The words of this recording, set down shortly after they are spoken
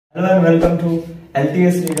Hello and welcome to LTA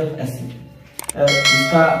series of SC।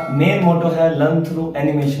 इसका main motto है learn through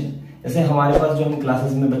animation. जैसे हमारे पास जो हम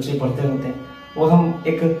क्लासेस में बच्चे पढ़ते होते हैं वो हम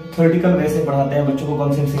एक थ्योरेटिकल वे से पढ़ाते हैं, बच्चों को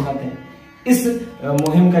कॉन्सेप्ट सिखाते हैं। इस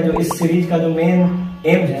मुहिम का जो इस सीरीज का जो मेन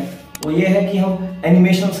एम है वो ये है कि हम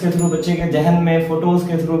एनिमेशंस के थ्रू बच्चे के जहन में, फोटोज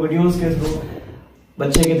के थ्रू, वीडियोज के थ्रू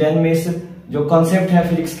बच्चे के जहन में इस जो कॉन्सेप्ट है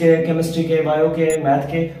फिजिक्स के, केमिस्ट्री के, बायो के, मैथ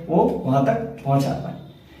के, वो वहां तक पहुंचा पाए।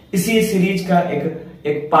 इसी सीरीज का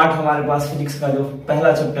एक पार्ट हमारे पास फिजिक्स का जो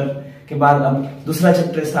पहला चैप्टर के बाद अब दूसरा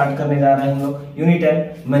चैप्टर स्टार्ट करने जा रहे हैं हम लोग, यूनिट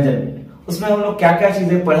एंड मेजरमेंट। उसमें हम लोग क्या क्या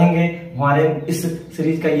चीजें पढ़ेंगे, हमारे इस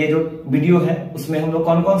सीरीज का ये जो वीडियो है उसमें हम लोग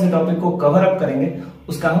कौन कौन से टॉपिक को कवर अप करेंगे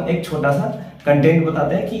उसका हम एक छोटा सा कंटेंट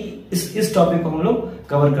बताते हैं कि इस टॉपिक को हम लोग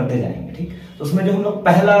कवर करते जाएंगे। ठीक, तो उसमें जो हम लोग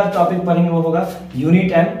पहला टॉपिक पढ़ेंगे वो होगा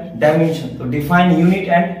यूनिट एंड डायमेंशन। तो डिफाइन यूनिट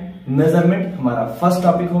एंड मेजरमेंट हमारा फर्स्ट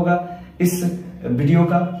टॉपिक होगा इस वीडियो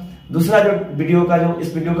का। दूसरा जो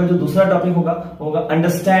इस वीडियो का जो दूसरा टॉपिक होगा वो होगा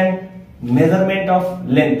अंडरस्टैंड मेजरमेंट ऑफ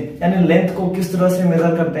लेंथ, यानी लेंथ को किस तरह से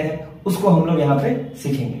मेजर करते हैं उसको हम लोग यहाँ पे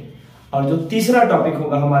सीखेंगे। और जो तीसरा टॉपिक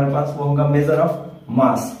होगा हमारे पास वो होगा मेजर ऑफ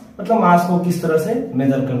मास, मतलब मास को किस तरह से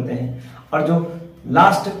मेजर करते हैं। और जो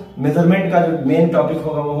लास्ट मेजरमेंट का जो मेन टॉपिक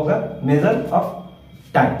होगा वो होगा मेजर ऑफ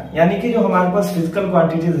टाइम, यानी कि जो हमारे पास फिजिकल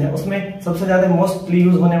क्वांटिटीज है उसमें सबसे ज्यादा मोस्टली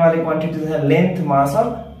यूज होने वाली क्वांटिटीज है लेंथ, मास और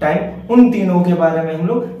टाइम। उन तीनों के बारे में हम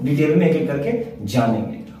लोग डिटेल में एक एक करके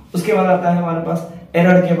जानेंगे। उसके बाद आता है हमारे पास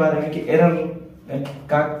एरर के बारे में कि एरर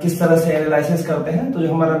का किस तरह से एनालिसिस करते हैं। तो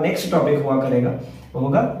जो हमारा नेक्स्ट टॉपिक हुआ करेगा वो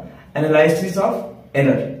होगा एनालिसिस ऑफ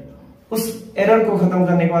एरर। उस एरर को खत्म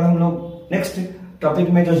करने के बाद हम लोग नेक्स्ट टॉपिक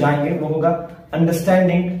में जो जाएंगे वो होगा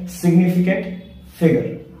अंडरस्टैंडिंग सिग्निफिकेंट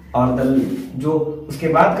फिगर। और जो उसके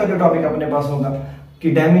बाद का जो टॉपिक अपने पास होगा कि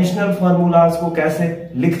डायमेंशनल फॉर्मूलाज को कैसे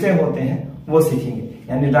लिखते होते हैं वो सीखेंगे,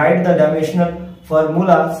 यानी right the dimensional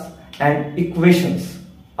formulas and equations.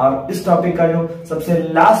 और इस टॉपिक का जो सबसे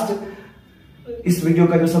लास्ट, इस वीडियो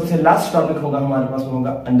का जो सबसे लास्ट टॉपिक होगा हमारे पास वो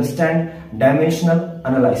होगा अंडरस्टैंड डायमेंशनल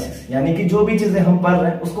एनालिसिस, यानी कि जो भी चीजें हम पढ़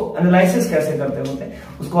रहे हैं उसको एनालिसिस कैसे करते होते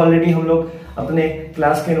हैं उसको ऑलरेडी हम लोग अपने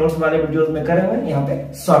क्लास के नोट्स वाले वीडियोस में करे हुए हैं, यहाँ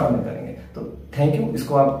पे शॉर्ट में करेंगे। तो थैंक यू।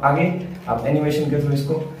 इसको आप आगे एनिमेशन के थ्रू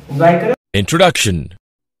इसको एंजॉय करें। Introduction.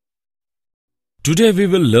 Today we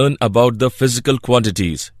will learn about the physical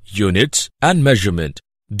quantities, units and measurement.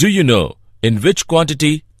 Do you know in which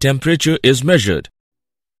quantity temperature is measured?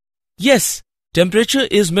 Yes, temperature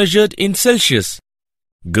is measured in Celsius.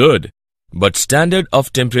 Good, but standard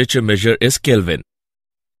of temperature measure is Kelvin.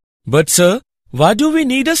 But sir, why do we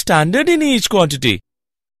need a standard in each quantity?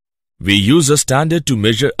 We use a standard to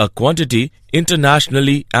measure a quantity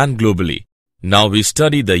internationally and globally. Now we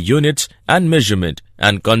study the units and measurement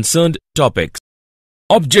and concerned topics.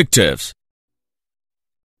 Objectives.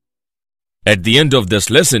 At the end of this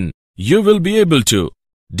lesson, you will be able to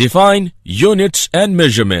define units and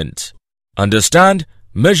measurements, understand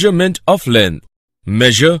measurement of length,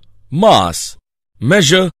 measure mass,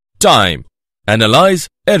 measure time, analyze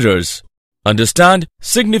errors, understand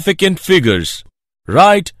significant figures,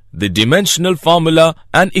 write the dimensional formula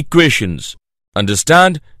and equations,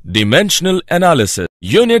 understand dimensional analysis.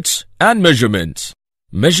 Units and measurements.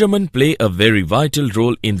 Measurement play a very vital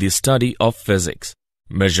role in the study of physics.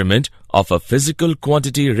 Measurement of a physical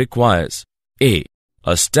quantity requires A.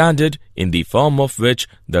 A standard in the form of which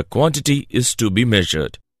the quantity is to be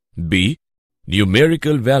measured. B.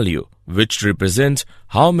 Numerical value which represents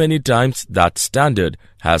how many times that standard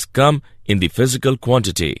has come in the physical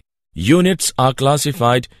quantity. Units are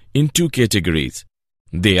classified in two categories.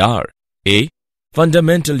 They are A.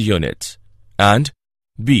 Fundamental units and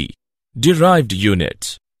B. Derived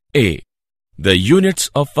units. A. The units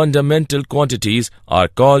of fundamental quantities are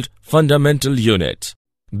called fundamental units.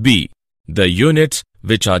 B. The units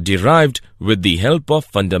which are derived with the help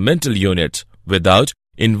of fundamental units without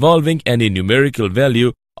involving any numerical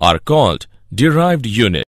value are called derived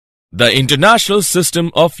units. The international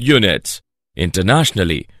system of units.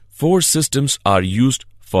 Internationally, 4 systems are used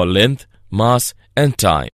for length, mass and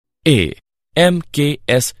time. A.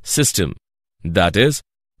 MKS system, that is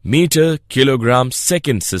meter kilogram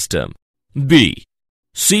second system. B.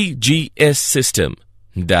 CGS system,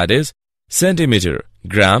 that is centimeter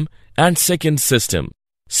gram and second system.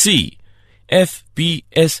 C.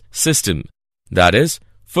 FPS system, that is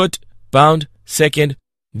foot pound second.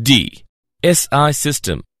 D. SI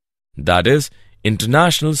system, that is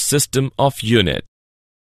international system of unit.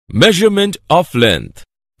 Measurement of length.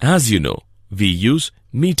 As you know, we use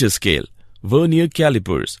meter scale, vernier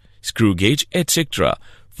calipers, screw gauge, etc.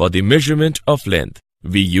 for the measurement of length.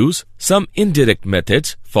 We use some indirect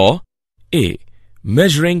methods for A.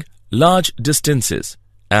 Measuring large distances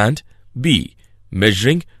and B.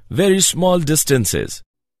 Measuring very small distances.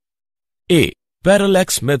 A.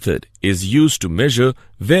 Parallax method is used to measure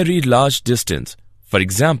very large distance. For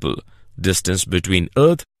example, distance between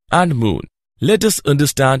Earth and Moon. Let us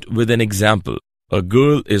understand with an example. A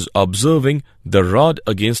girl is observing the rod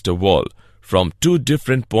against a wall from two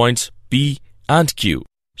different points P and Q.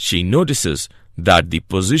 She notices that the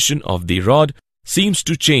position of the rod seems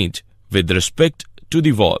to change with respect to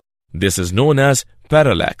the wall. This is known as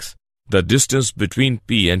parallax. The distance between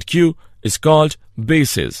P and Q is called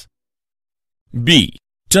basis. B.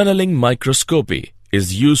 Tunneling microscopy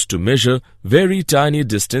is used to measure very tiny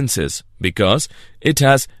distances because it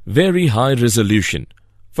has very high resolution.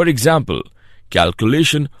 For example,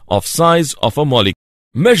 calculation of size of a molecule.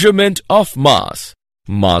 Measurement of mass.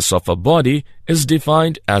 Mass of a body is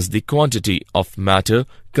defined as the quantity of matter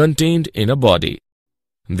contained in a body.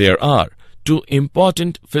 There are two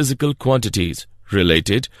important physical quantities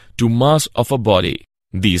related to mass of a body.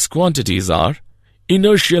 These quantities are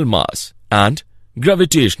inertial mass and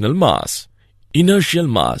gravitational mass. Inertial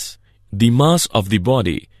mass. The mass of the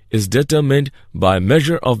body is determined by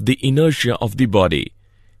measure of the inertia of the body.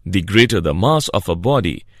 The greater the mass of a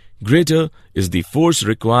body, greater is the force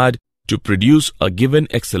required to produce a given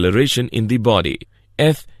acceleration in the body.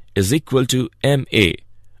 F is equal to ma,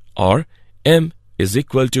 or m is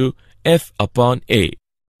equal to F upon A.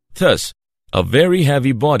 Thus, a very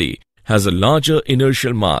heavy body has a larger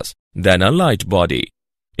inertial mass than a light body.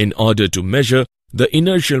 In order to measure the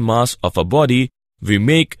inertial mass of a body, we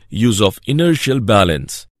make use of inertial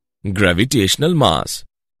balance. Gravitational mass.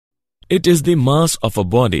 It is the mass of a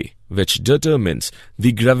body which determines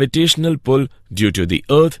the gravitational pull due to the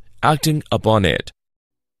earth acting upon it.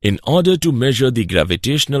 In order to measure the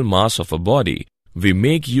gravitational mass of a body, we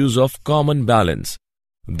make use of common balance.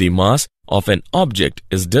 The mass of an object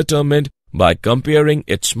is determined by comparing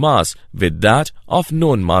its mass with that of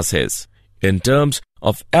known masses. In terms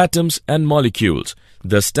of atoms and molecules,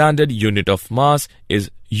 the standard unit of mass is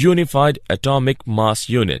Unified Atomic Mass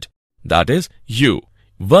Unit, that is U.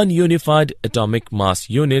 1 Unified Atomic Mass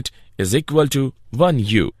Unit is equal to 1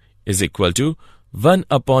 U is equal to 1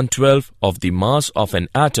 upon 12 of the mass of an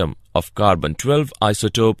atom of carbon-12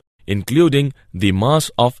 isotope including the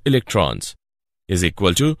mass of electrons is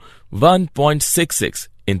equal to 1.66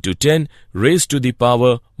 into 10 raised to the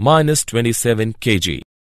power minus 27 kg.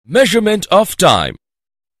 Measurement of time.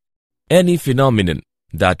 Any phenomenon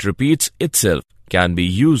that repeats itself can be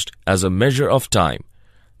used as a measure of time.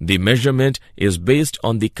 The measurement is based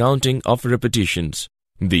on the counting of repetitions.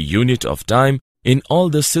 The unit of time in all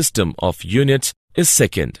the system of units is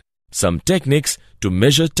second. Some techniques to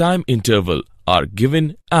measure time interval are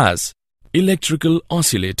given as electrical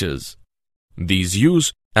oscillators. These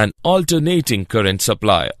use an alternating current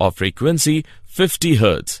supply of frequency 50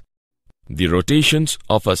 Hz. The rotations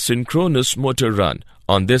of a synchronous motor run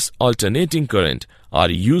on this alternating current are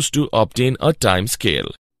used to obtain a time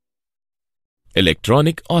scale.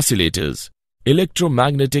 Electronic oscillators.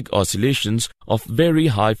 Electromagnetic oscillations of very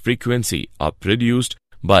high frequency are produced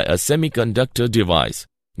by a semiconductor device.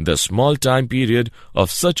 The small time period of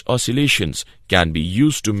such oscillations can be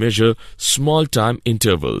used to measure small time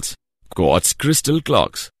intervals. Quartz crystal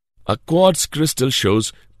clocks. A quartz crystal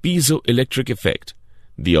shows piezoelectric effect.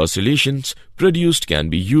 The oscillations produced can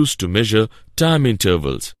be used to measure time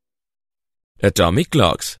intervals. Atomic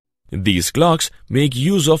clocks. These clocks make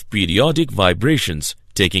use of periodic vibrations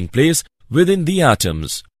taking place within the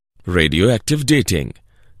atoms. Radioactive dating.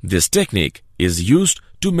 This technique is used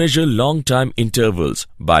to measure long time intervals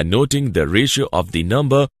by noting the ratio of the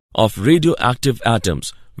number of radioactive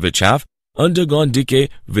atoms which have undergone decay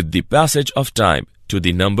with the passage of time to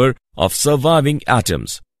the number of surviving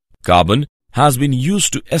atoms. Carbon has been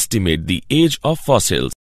used to estimate the age of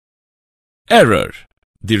fossils. Error.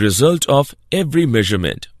 The result of every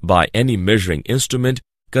measurement by any measuring instrument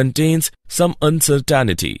contains some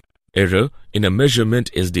uncertainty. Error in a measurement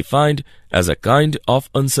is defined as a kind of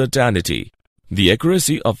uncertainty. The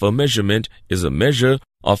accuracy of a measurement is a measure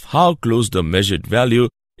of how close the measured value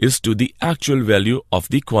is to the actual value of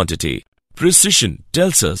the quantity. Precision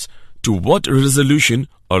tells us to what resolution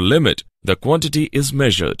or limit the quantity is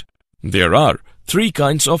measured. There are three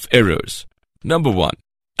kinds of errors. Number 1.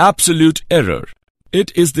 Absolute error.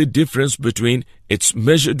 It is the difference between its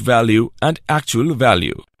measured value and actual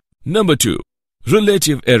value. Number 2.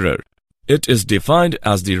 Relative error. It is defined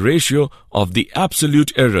as the ratio of the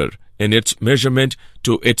absolute error in its measurement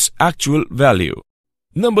to its actual value.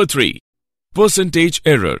 Number 3. Percentage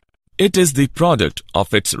error. It is the product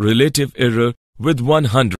of its relative error with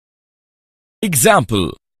 100.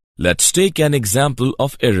 Example. Let's take an example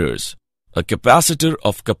of errors. A capacitor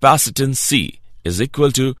of capacitance C is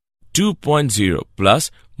equal to 2.0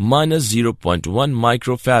 plus minus 0.1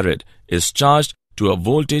 microfarad is charged to a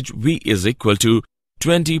voltage V is equal to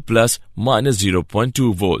 20 plus minus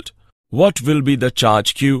 0.2 volt. What will be the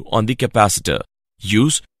charge Q on the capacitor?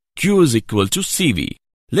 Use Q is equal to CV.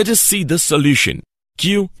 Let us see the solution.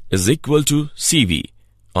 Q is equal to CV.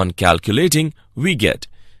 On calculating, we get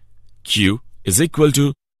Q is equal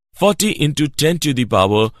to 40 into 10 to the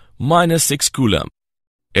power minus 6 coulomb.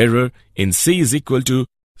 Error in C is equal to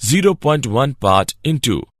 0.1 part in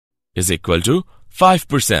 2 is equal to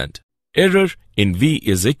 5%. Error in V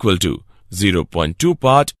is equal to 0.2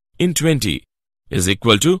 part in 20 is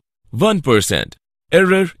equal to 1%.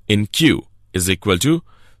 Error in Q is equal to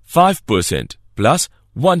 5% plus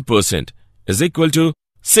 1% is equal to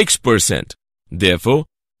 6%. Therefore,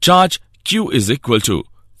 charge Q is equal to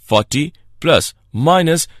 40 plus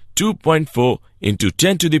minus 2.4 into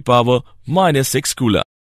 10 to the power minus 6 coulomb.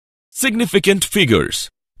 Significant figures.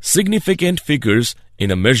 Significant figures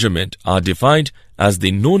in a measurement are defined as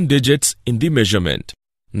the known digits in the measurement.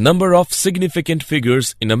 Number of significant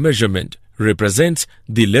figures in a measurement represents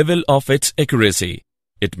the level of its accuracy.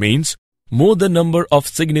 It means more the number of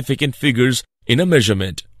significant figures in a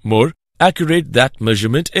measurement, more accurate that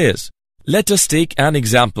measurement is. Let us take an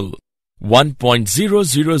example.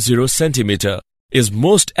 1.000 centimeter is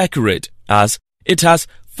most accurate as it has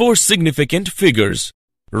 4 significant figures.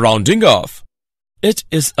 Rounding off. It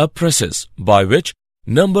is a process by which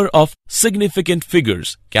number of significant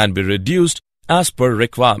figures can be reduced as per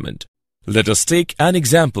requirement. Let us take an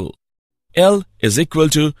example. L is equal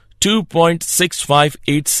to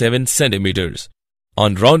 2.6587 centimeters.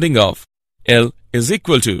 On rounding off, L is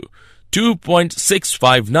equal to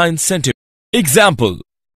 2.659 centimeters. Example.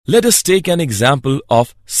 Let us take an example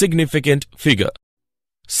of significant figure.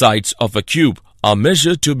 Sides of a cube are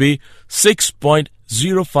measured to be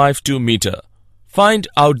 6.052 meter. Find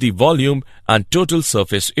out the volume and total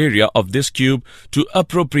surface area of this cube to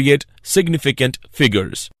appropriate significant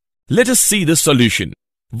figures. Let us see the solution.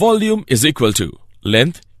 Volume is equal to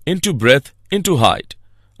length into breadth into height.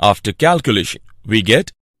 After calculation, we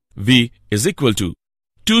get V is equal to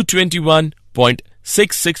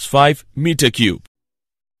 221.665 meter cube.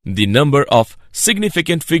 The number of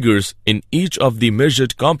significant figures in each of the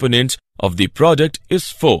measured components of the product is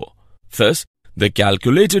 4. Thus, the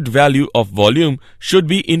calculated value of volume should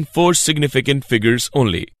be in 4 significant figures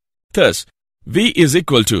only. Thus, V is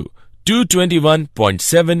equal to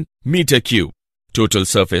 221.7 meter cube. Total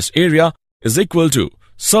surface area is equal to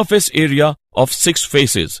surface area of 6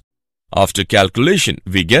 faces. After calculation,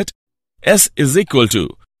 we get S is equal to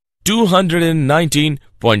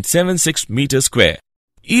 219.76 meter square.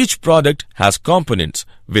 Each product has components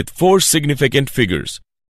with 4 significant figures.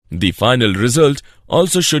 The final result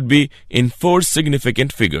also should be in 4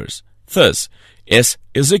 significant figures. Thus, S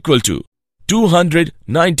is equal to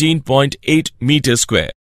 219.8 meter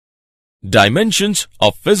square. Dimensions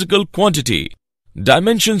of physical quantity.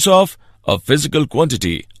 Dimensions of a physical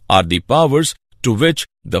quantity are the powers to which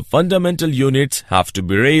the fundamental units have to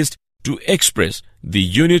be raised to express the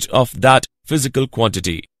unit of that physical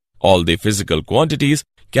quantity. All the physical quantities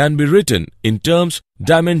can be written in terms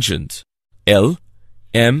dimensions L,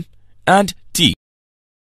 M and T.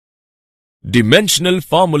 Dimensional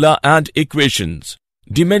formula and equations.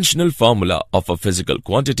 Dimensional formula of a physical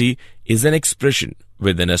quantity is an expression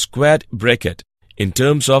within a squared bracket in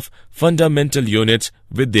terms of fundamental units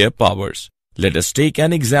with their powers. Let us take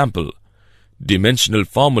an example. Dimensional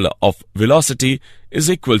formula of velocity is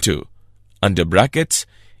equal to under brackets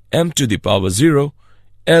m to the power 0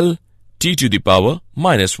 L t to the power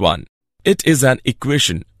minus 1. It is an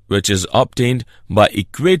equation which is obtained by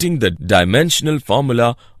equating the dimensional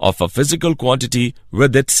formula of a physical quantity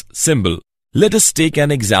with its symbol. Let us take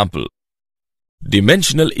an example.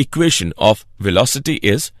 Dimensional equation of velocity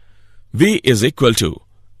is V is equal to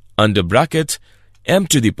under brackets m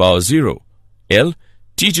to the power 0 L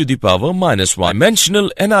t to the power minus 1.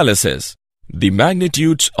 Dimensional analysis. The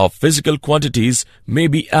magnitudes of physical quantities may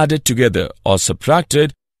be added together or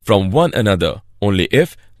subtracted from one another only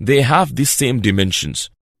if they have the same dimensions.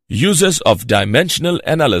 Uses of dimensional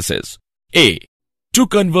analysis. A. To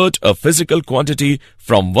convert a physical quantity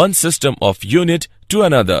from one system of unit to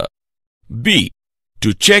another. B.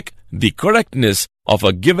 To check the correctness of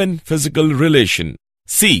a given physical relation.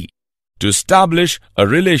 C. To establish a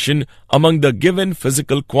relation among the given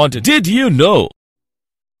physical quantity. Did you know?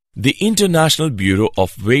 The International Bureau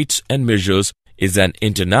of Weights and Measures is an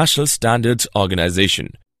international standards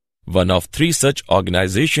organization, one of 3 such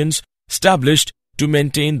organizations established to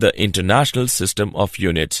maintain the International System of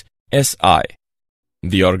Units, SI.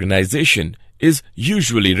 The organization is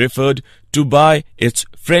usually referred to by its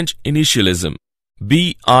French initialism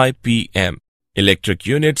BIPM. Electric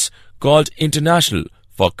units called international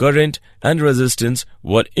for current and resistance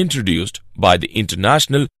were introduced by the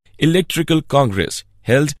International Electrical Congress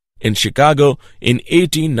held in Chicago in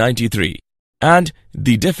 1893, and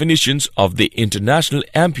the definitions of the International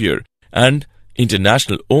Ampere and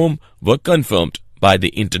International Ohm were confirmed by the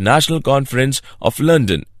International Conference of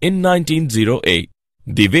London in 1908.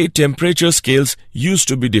 The way temperature scales used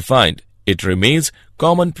to be defined, it remains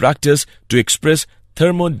common practice to express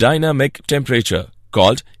thermodynamic temperature,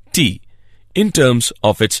 called T, in terms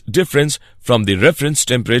of its difference from the reference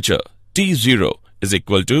temperature. T0 is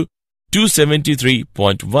equal to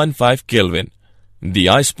 273.15 Kelvin, the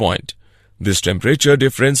ice point. This temperature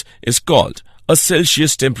difference is called a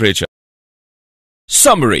Celsius temperature.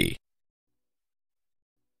 Summary.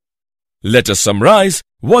 Let us summarize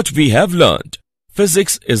what we have learned.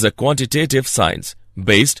 Physics is a quantitative science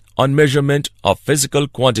based on measurement of physical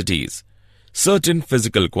quantities. Certain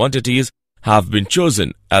physical quantities have been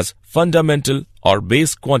chosen as fundamental or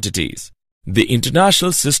base quantities. The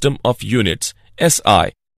International System of Units,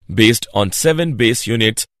 SI, based on 7 base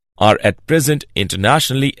units, are at present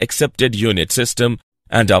internationally accepted unit system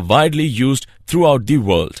and are widely used throughout the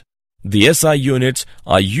world. The SI units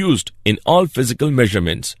are used in all physical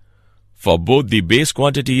measurements for both the base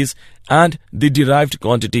quantities and the derived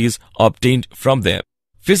quantities obtained from them.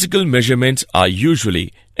 Physical measurements are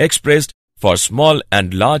usually expressed for small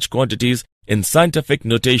and large quantities in scientific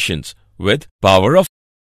notations with power of.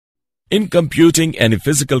 In computing any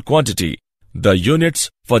physical quantity, the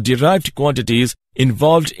units for derived quantities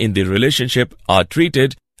involved in the relationship are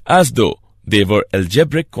treated as though they were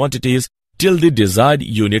algebraic quantities till the desired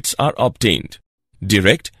units are obtained.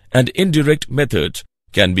 Direct and indirect methods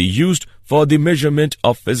can be used for the measurement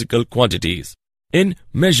of physical quantities. In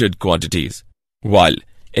measured quantities, while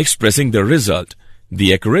expressing the result,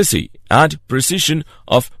 the accuracy and precision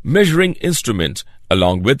of measuring instruments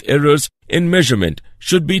along with errors in measurement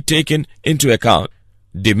should be taken into account.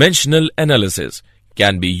 Dimensional analysis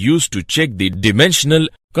can be used to check the dimensional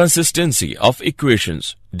consistency of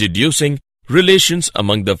equations, deducing relations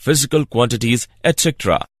among the physical quantities,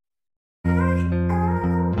 etc.